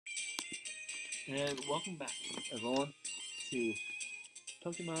And welcome back, everyone, to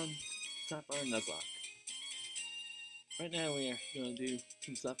Pokemon Sapphire and Nuzlocke. Right now we are going to do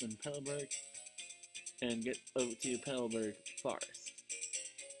some stuff in Petalburg and get over to Petalburg Forest.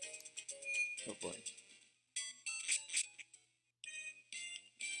 Hopefully.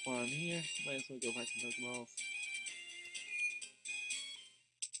 While I'm here, might as well go find some Pokeballs.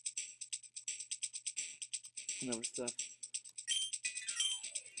 And other stuff.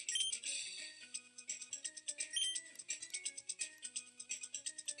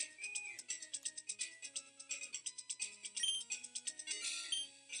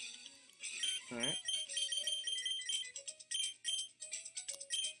 Alright.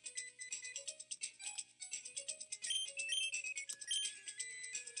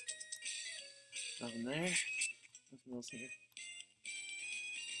 Nothing there. Nothing else here.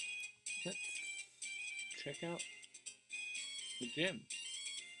 Let's check out the gym.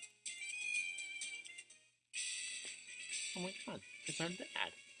 Oh my god, it's our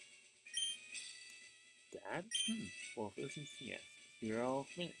dad. Dad? Well, if this is yes. You're all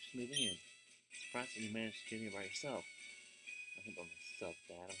finished moving in. Surprised that you managed to get here by yourself. I think by myself,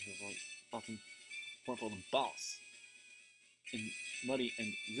 Dad. I'm here like often purple than Boss. And Muddy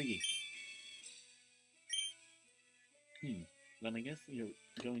and Ziggy. Then I guess you're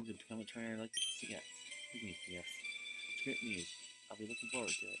going to become a trainer like CS. Give me CS. It's great news. I'll be looking forward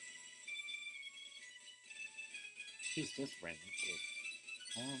to it. Who's this random kid?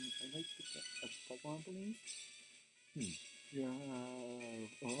 I'd like to get a Pokemon, please? You're,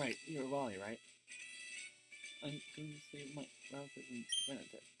 right, you're Wally, right? I'm going to save my relatives and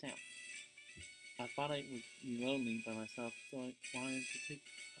friends at town. I thought I would be lonely by myself, so I wanted to take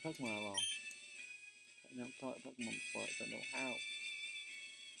a Pokemon along. I never caught a Pokemon before, I don't know how. I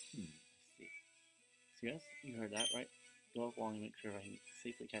see. So yes, you heard that, right? Go up along and make sure I can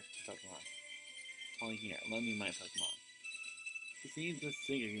safely catch the Pokemon. Wally here, lend me my Pokemon. To see this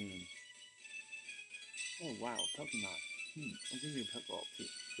Zigging. Oh wow, Pokemon. I'll give you a Pokeball too.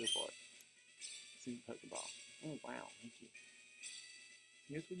 Go for it. See the Pokeball. Oh wow, thank you.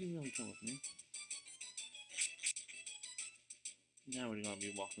 Yes, would you really come with me? Now we're going to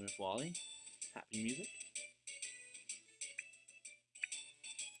be walking with Wally. Happy music.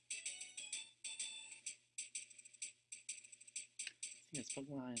 Yes,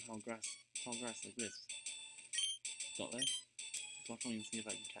 Pokemon have tall grass like this, don't they? Let's walk on and see if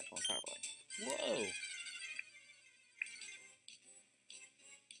I can catch one properly. Whoa!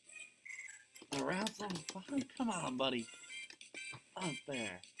 Around some fun? Come on, buddy. Up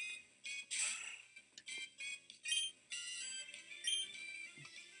there.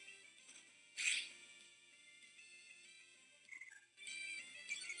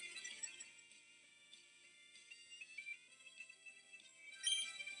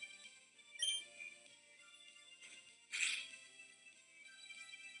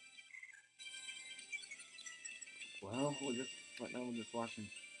 Well, right now we're just watching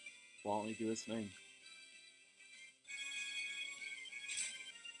Wally do his thing.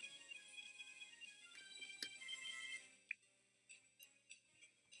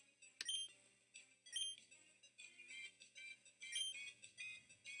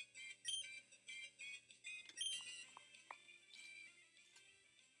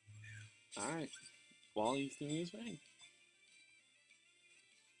 Alright, Wally's doing his thing.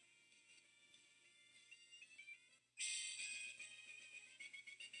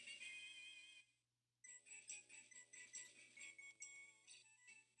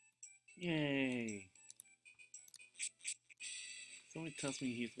 Yay! Somebody tells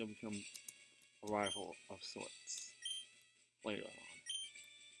me he's gonna become a rival of sorts later on.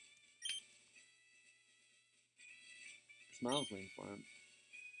 Smile's waiting for him.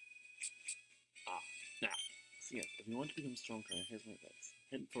 Now, so yes, if you want to become a strong trainer, here's my advice.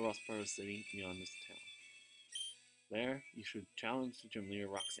 Head for Rossborough City beyond this town. There, you should challenge the gym leader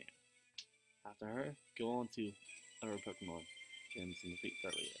Roxanne. After her, go on to other Pokemon gyms and defeat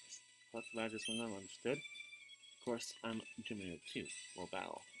their leaders. Collect the badges when I'm understood. Of course, I'm gym leader too. We'll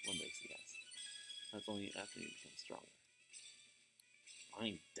battle one day, so yes. That's only after you become stronger.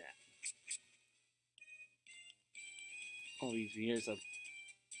 I'm dead. All these years of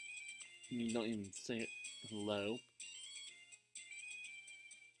you don't even say hello.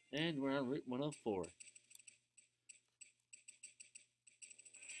 And we're on Route 104.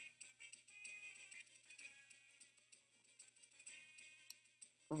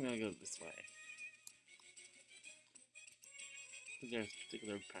 I'm gonna go this way. There's a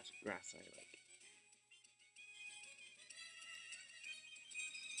particular patch of grass I like.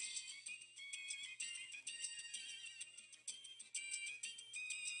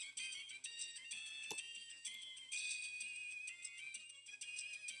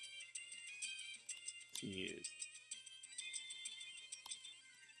 to use.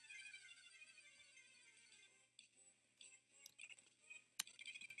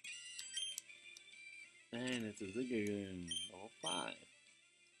 And it's a Zigzagoon, level 5.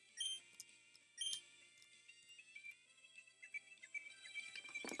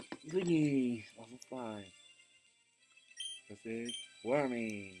 Ziggy, level 5. This is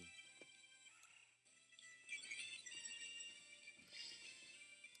Wormy.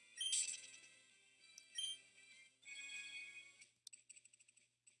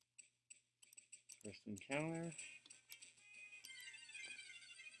 First encounter.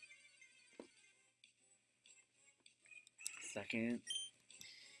 Second.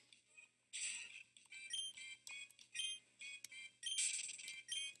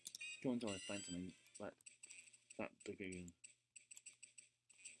 Go until I find something, but not Zigzagoon.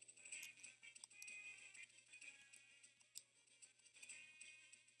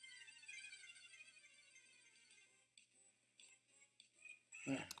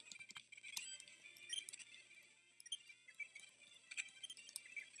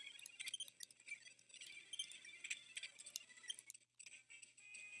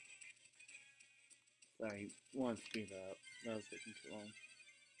 Sorry, one speed up. That was taking too long.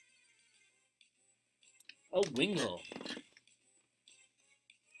 Oh, wingul!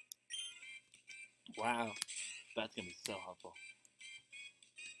 Wow, that's gonna be so helpful.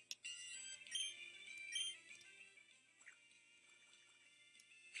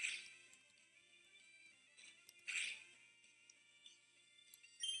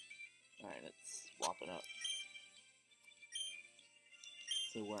 Alright, let's swap it up.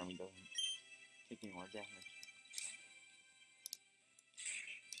 So Wormy doesn't take any more damage.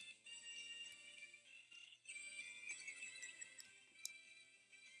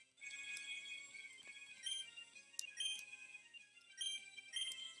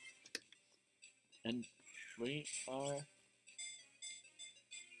 And we are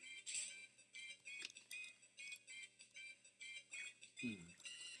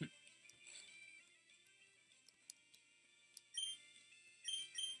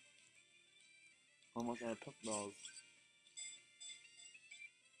almost out of Pokeballs.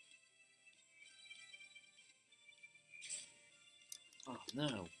 Oh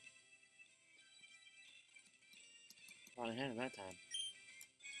no! Thought I had it that time.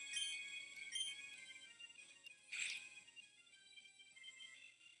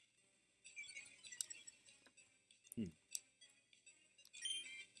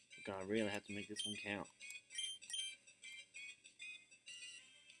 God, I really have to make this one count.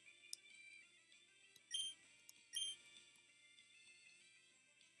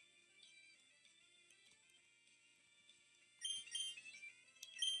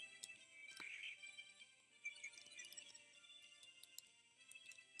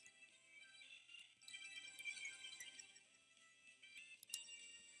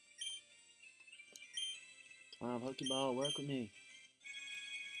 Come on, Pokeball, work with me.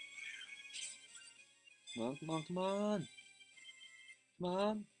 Come on, come on, come on! Come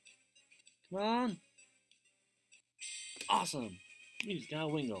on! Come on! Awesome! You just got a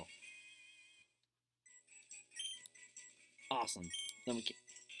wingul. Awesome. Now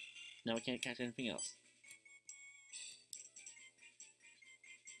we can't catch anything else.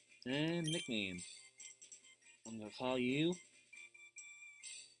 And nickname. I'm gonna call you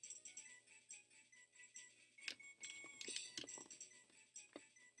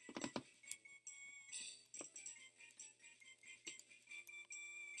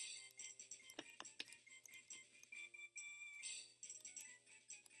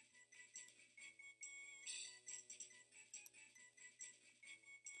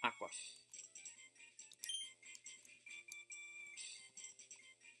Aqua.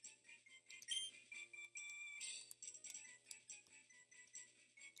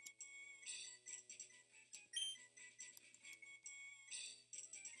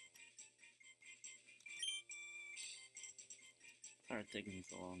 Sorry it's taking me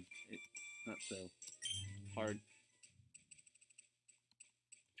so long. It's not so hard.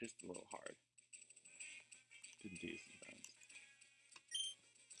 Just a little hard to do sometimes.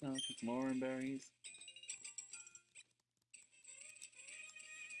 Now let's get some more berries.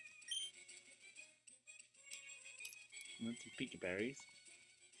 And then some peaky berries.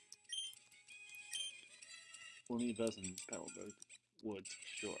 We'll need those in Petalburg Woods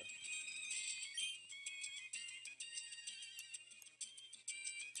for sure.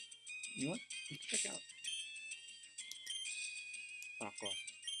 You know what? Let's check out Aqua.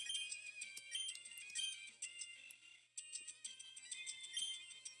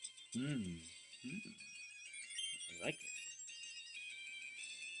 I like it.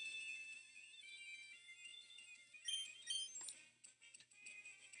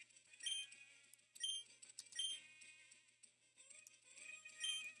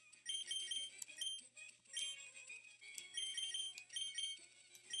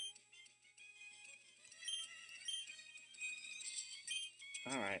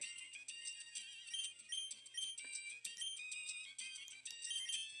 Alright.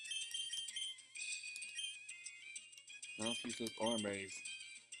 Now let's use those orange berries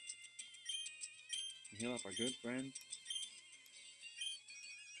to heal up our good friend.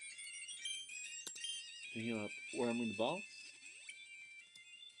 To heal up Wormy the boss.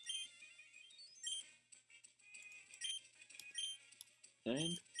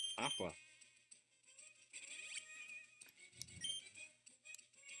 And aqua.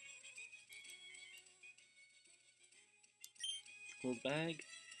 Close bag.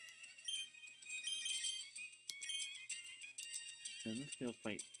 And let's go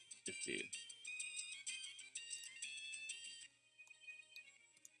fight this dude.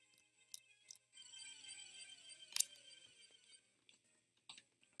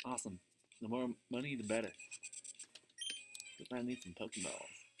 Awesome. The more money, the better. Because I need some Pokeballs.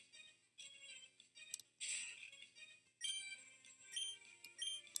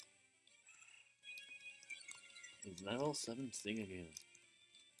 It's level 7 Sting again.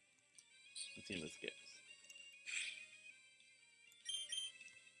 Let's see how this goes.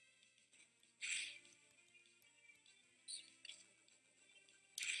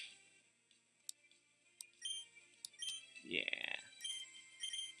 Yeah.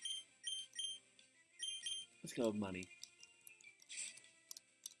 Let's go with money.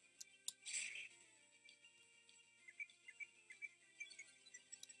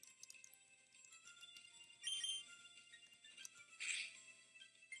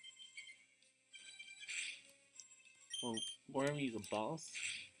 Well, Wormy's a boss.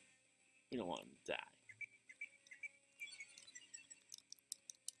 We don't want him to die.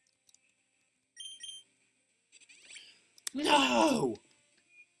 No!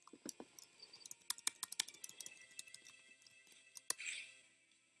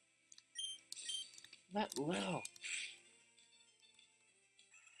 That little.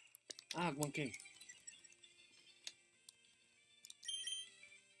 Ah, one king.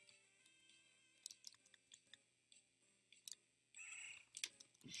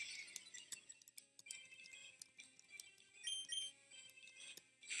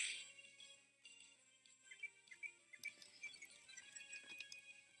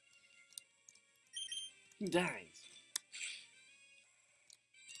 He dies.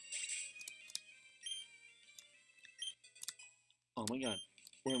 Oh my god.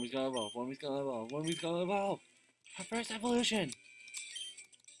 Wormy's gonna evolve. Wormy's gonna evolve. Wormy's gonna evolve. Our first evolution.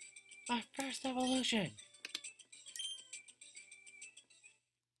 Our first evolution.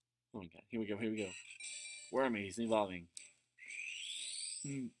 Oh my god. Here we go. Here we go. Wormy's evolving.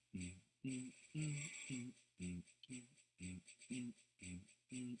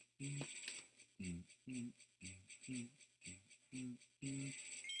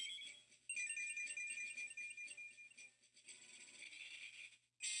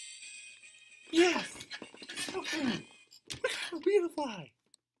 Yes! Okay. We got a butterfly.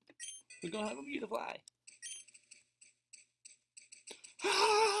 We're gonna have a butterfly.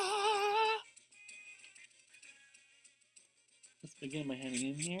 Let's begin by heading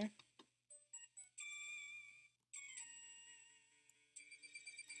in here.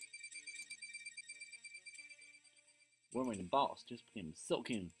 Wormy the boss just became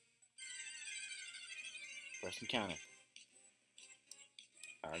Silcoon. First encounter.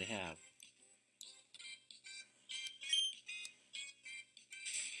 I already have.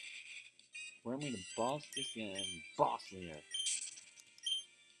 Wormy the boss just getting bosslier.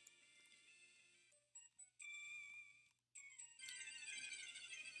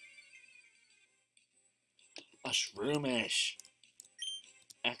 A shroomish.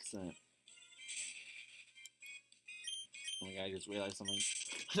 Excellent. Oh my god, I just realized something.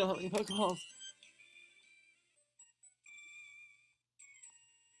 I don't have any Pokeballs.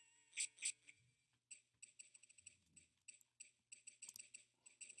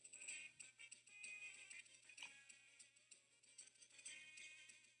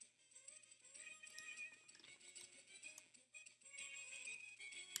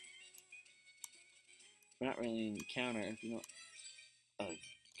 We're not really an encounter if you don't. Oh, God.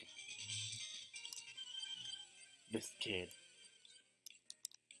 This kid.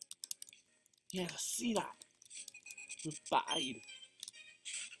 Yeah, see that. We're fired.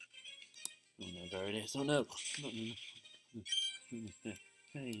 Oh no, there it is. Oh no. No, no, no.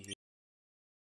 Hey.